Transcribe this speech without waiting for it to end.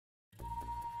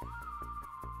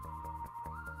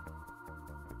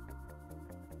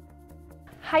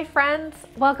Hi friends,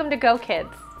 welcome to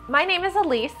GoKids. My name is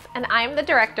Elise and I'm the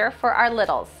director for our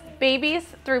littles,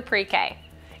 babies through pre-K.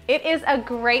 It is a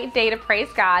great day to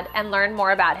praise God and learn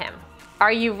more about Him.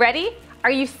 Are you ready?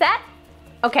 Are you set?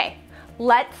 Okay,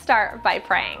 let's start by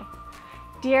praying.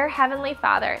 Dear Heavenly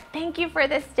Father, thank you for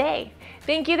this day.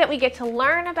 Thank you that we get to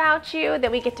learn about you,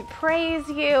 that we get to praise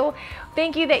you.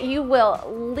 Thank you that you will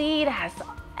lead us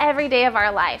every day of our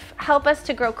life. Help us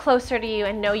to grow closer to you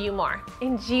and know you more.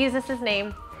 In Jesus'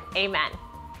 name, amen.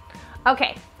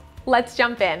 Okay, let's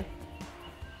jump in.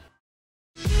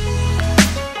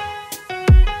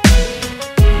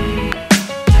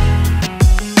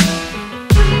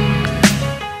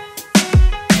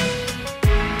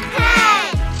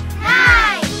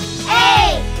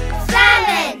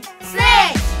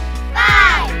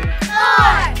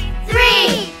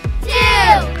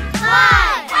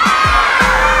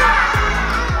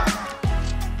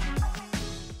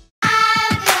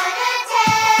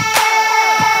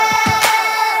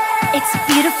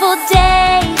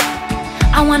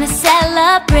 I wanna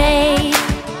celebrate.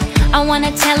 I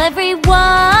wanna tell everyone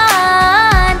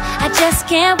I just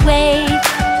can't wait.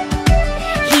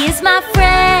 He is my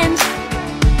friend.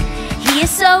 He is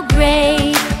so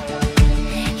great.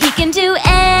 He can do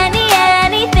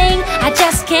anything. I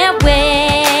just can't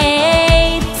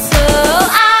wait. So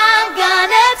I'm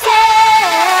gonna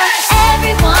tell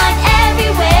everyone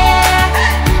everywhere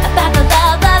about the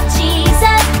love of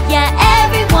Jesus. Yeah,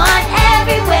 everyone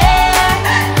everywhere.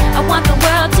 I want the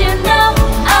world to know,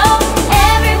 oh,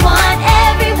 everyone,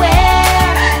 everywhere,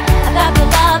 about the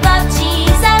love of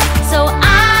Jesus. So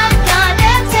I'm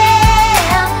gonna tell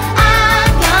them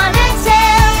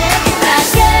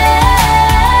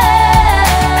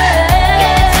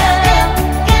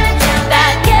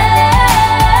that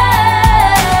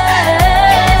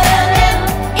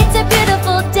it's a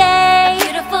beautiful day.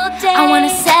 I wanna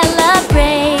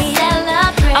celebrate.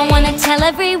 I wanna tell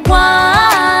everyone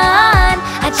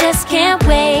I just can't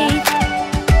wait.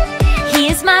 He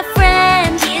is my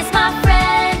friend.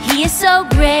 He is so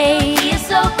great.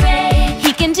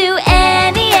 He can do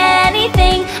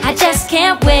anything. I just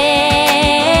can't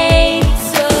wait.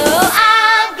 So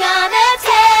I'm gonna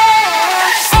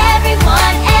tell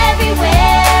everyone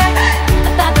everywhere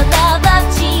about the love of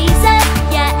Jesus.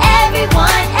 Yeah,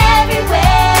 everyone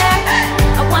everywhere.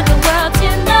 I want the world to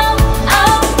know,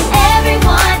 oh,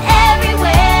 everyone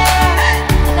everywhere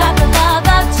about the love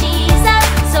of Jesus.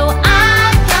 So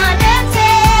I'm gonna tell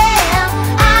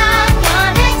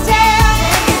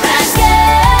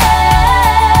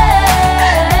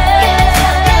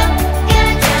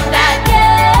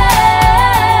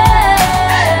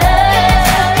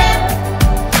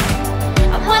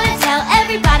I wanna tell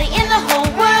everybody in the whole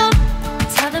world,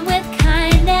 tell them with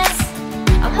kindness.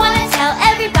 I wanna tell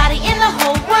everybody in the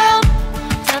whole world,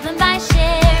 tell them by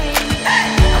sharing.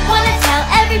 I wanna tell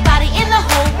everybody in the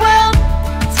whole world,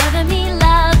 tell them He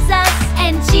loves us,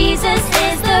 and Jesus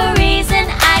is the reason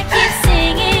I keep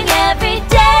singing every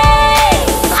day.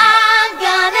 I'm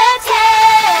gonna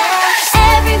tell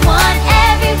everyone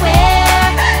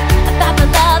everywhere about the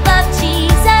love of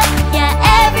Jesus. Yeah,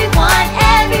 everyone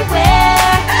everywhere.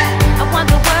 I want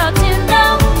the world to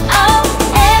know, oh,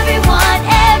 everyone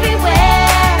everywhere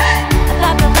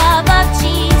about the love of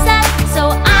Jesus. So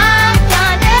I'm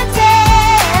gonna tell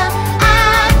them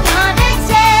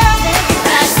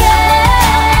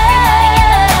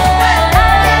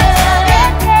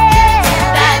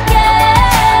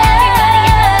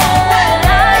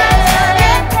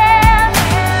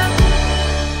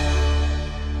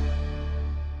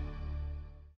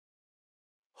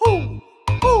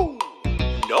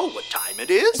You know what time it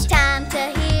is? Time to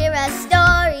hear a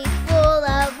story full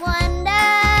of wonder.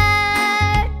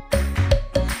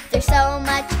 There's so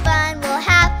much fun we'll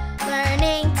have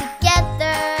learning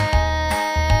together.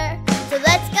 So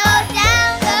let's go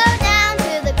down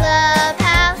to the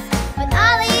clubhouse with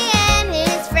Ollie and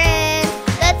his friends.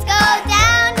 Let's go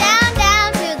down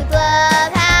to the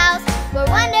clubhouse where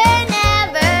wonder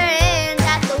never ends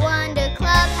at the Wonder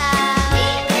Clubhouse.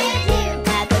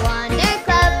 At the Wonder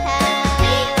Clubhouse.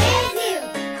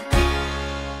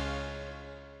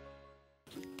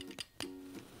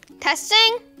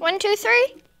 Testing, 1, 2,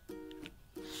 3.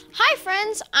 Hi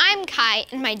friends, I'm Kai,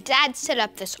 and my dad set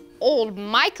up this old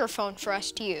microphone for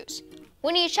us to use.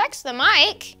 When he checks the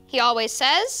mic, he always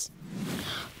says,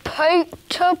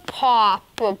 Peter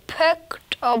Papa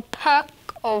picked a peck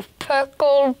of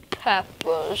pickled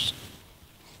peppers.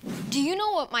 Do you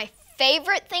know what my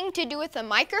favorite thing to do with a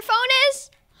microphone is?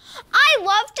 I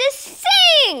love to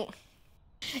sing!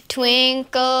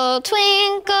 Twinkle,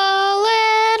 twinkle,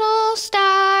 little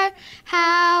star,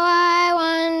 how I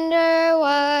wonder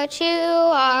what you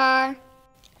are.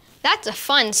 That's a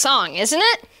fun song, isn't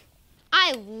it?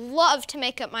 I love to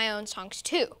make up my own songs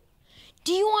too.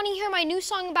 Do you want to hear my new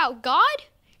song about God?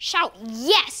 Shout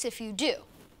yes if you do.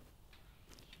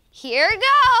 Here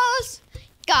goes.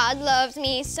 God loves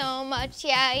me so much,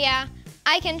 yeah, yeah.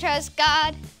 I can trust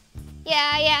God,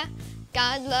 yeah, yeah.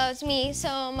 God loves me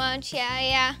so much, yeah,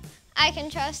 yeah. I can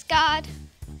trust God,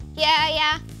 yeah,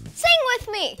 yeah. Sing with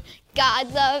me.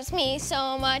 God loves me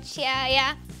so much, yeah,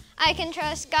 yeah. I can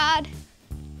trust God,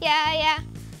 yeah, yeah.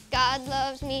 God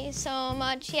loves me so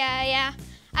much, yeah, yeah.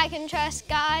 I can trust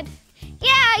God,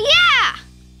 yeah, yeah.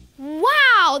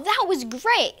 Wow, that was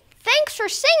great. Thanks for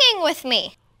singing with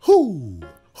me. Who?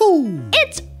 Who?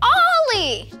 It's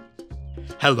Ollie.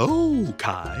 Hello,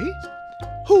 Kai.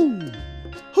 Who?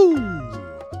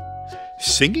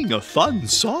 Singing a fun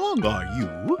song, are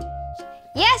you?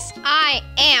 Yes, I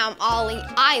am, Ollie.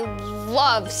 I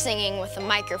love singing with a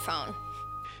microphone.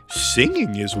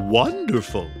 Singing is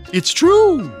wonderful. It's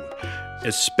true.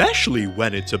 Especially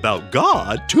when it's about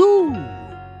God, too.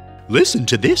 Listen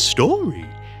to this story.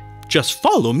 Just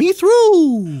follow me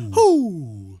through.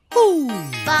 Who?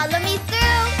 Follow me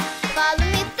through, follow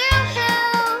me through, who?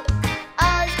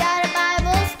 Ollie's got a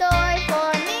Bible story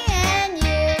for me and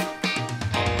you.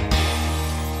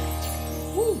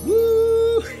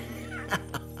 Woo-hoo!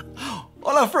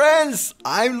 Hola, friends!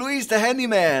 I'm Luis the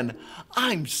Handyman.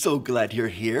 I'm so glad you're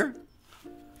here.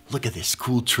 Look at this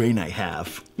cool train I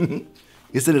have.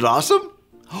 Isn't it awesome?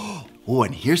 Oh,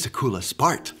 and here's the coolest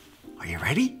part. Are you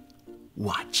ready?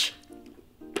 Watch.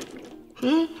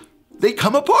 They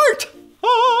come apart.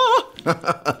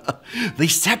 Ah! They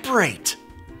separate.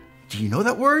 Do you know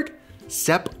that word?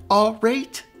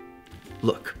 Separate?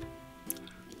 Look.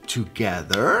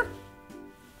 Together.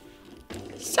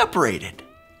 Separated.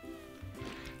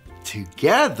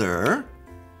 Together.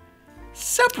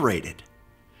 Separated.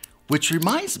 Which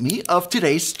reminds me of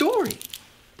today's story.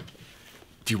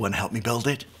 Do you want to help me build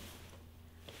it?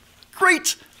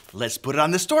 Great! Let's put it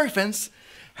on the story fence.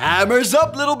 Hammers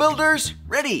up, little builders.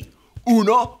 Ready?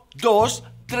 Uno, dos,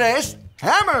 tres,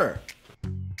 hammer!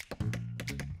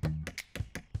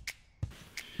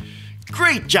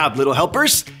 Great job, little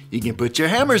helpers. You can put your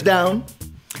hammers down.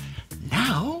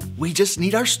 Now, we just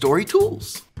need our story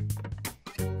tools.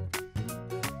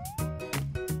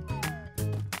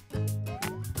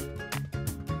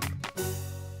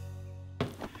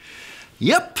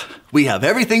 Yep, we have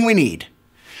everything we need.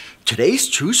 Today's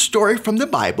true story from the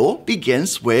Bible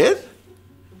begins with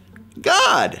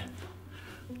God.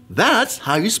 That's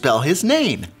how you spell his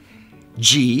name.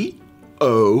 G-O-D.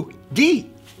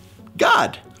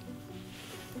 God.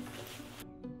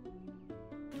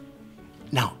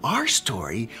 Now, our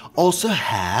story also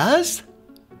has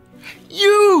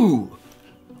you.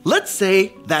 Let's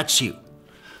say that's you.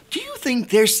 Do you think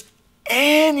there's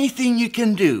anything you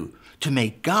can do to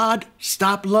make God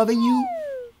stop loving you?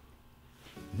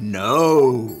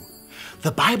 No.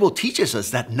 The Bible teaches us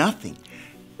that nothing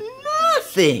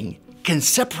can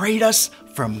separate us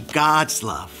from God's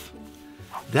love.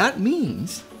 That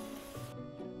means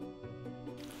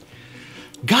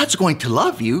God's going to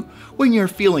love you when you're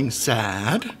feeling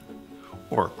sad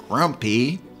or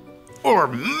grumpy or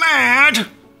mad.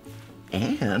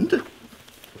 And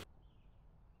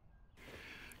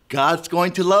God's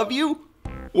going to love you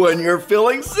when you're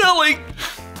feeling silly.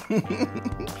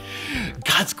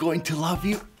 God's going to love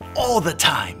you all the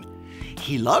time.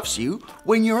 He loves you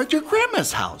when you're at your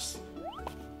grandma's house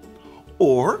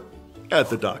or at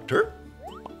the doctor.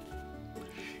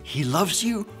 He loves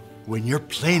you when you're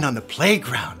playing on the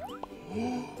playground.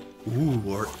 Ooh,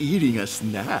 or eating a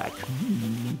snack.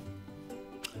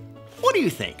 What do you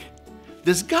think?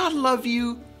 Does God love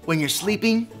you when you're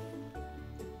sleeping?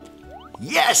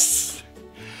 Yes!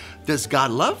 Does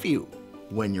God love you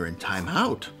when you're in time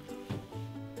out?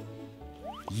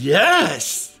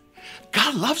 Yes!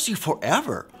 God loves you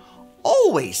forever,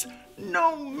 always,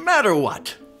 no matter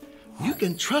what. You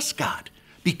can trust God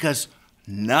because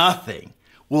nothing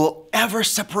will ever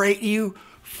separate you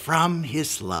from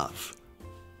his love.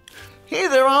 Hey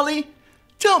there, Ollie.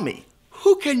 Tell me,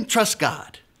 who can trust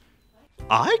God?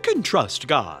 I can trust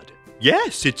God.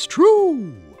 Yes, it's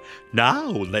true. Now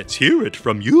let's hear it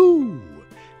from you.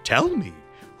 Tell me,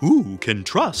 who can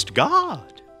trust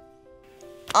God?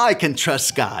 I can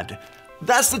trust God.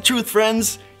 That's the truth,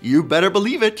 friends. You better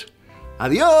believe it.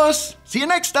 Adios. See you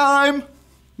next time.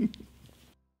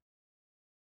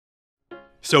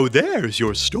 So there's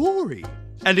your story,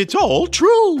 and it's all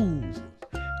true.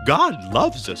 God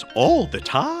loves us all the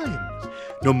time,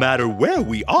 no matter where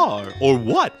we are or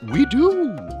what we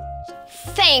do.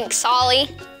 Thanks, Ollie.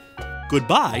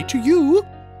 Goodbye to you.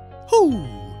 Hoo,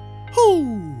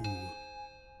 hoo.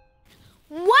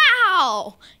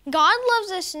 Wow! God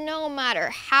loves us no matter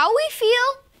how we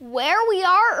feel, where we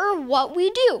are, or what we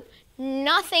do.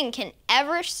 Nothing can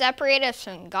ever separate us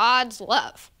from God's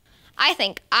love. I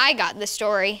think I got the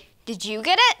story. Did you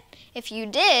get it? If you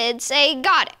did, say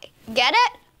got it. Get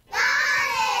it?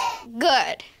 Got it!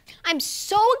 Good. I'm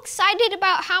so excited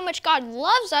about how much God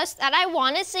loves us that I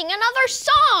want to sing another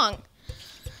song.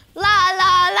 La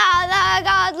la la la,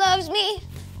 God loves me.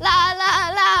 La la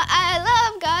la, I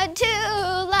love God too.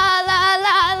 La la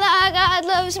la la, God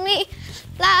loves me.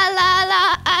 La la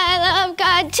la, I love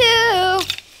God too.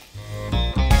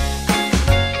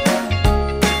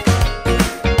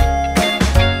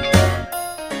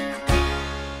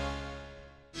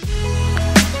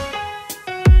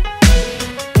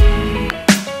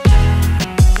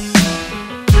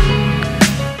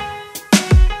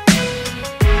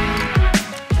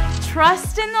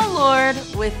 Trust in the Lord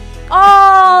with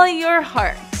all your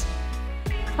heart.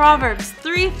 Proverbs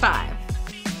 3:5.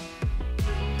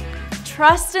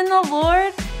 Trust in the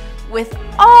Lord with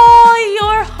all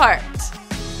your heart.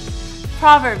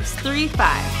 Proverbs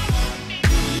 3:5.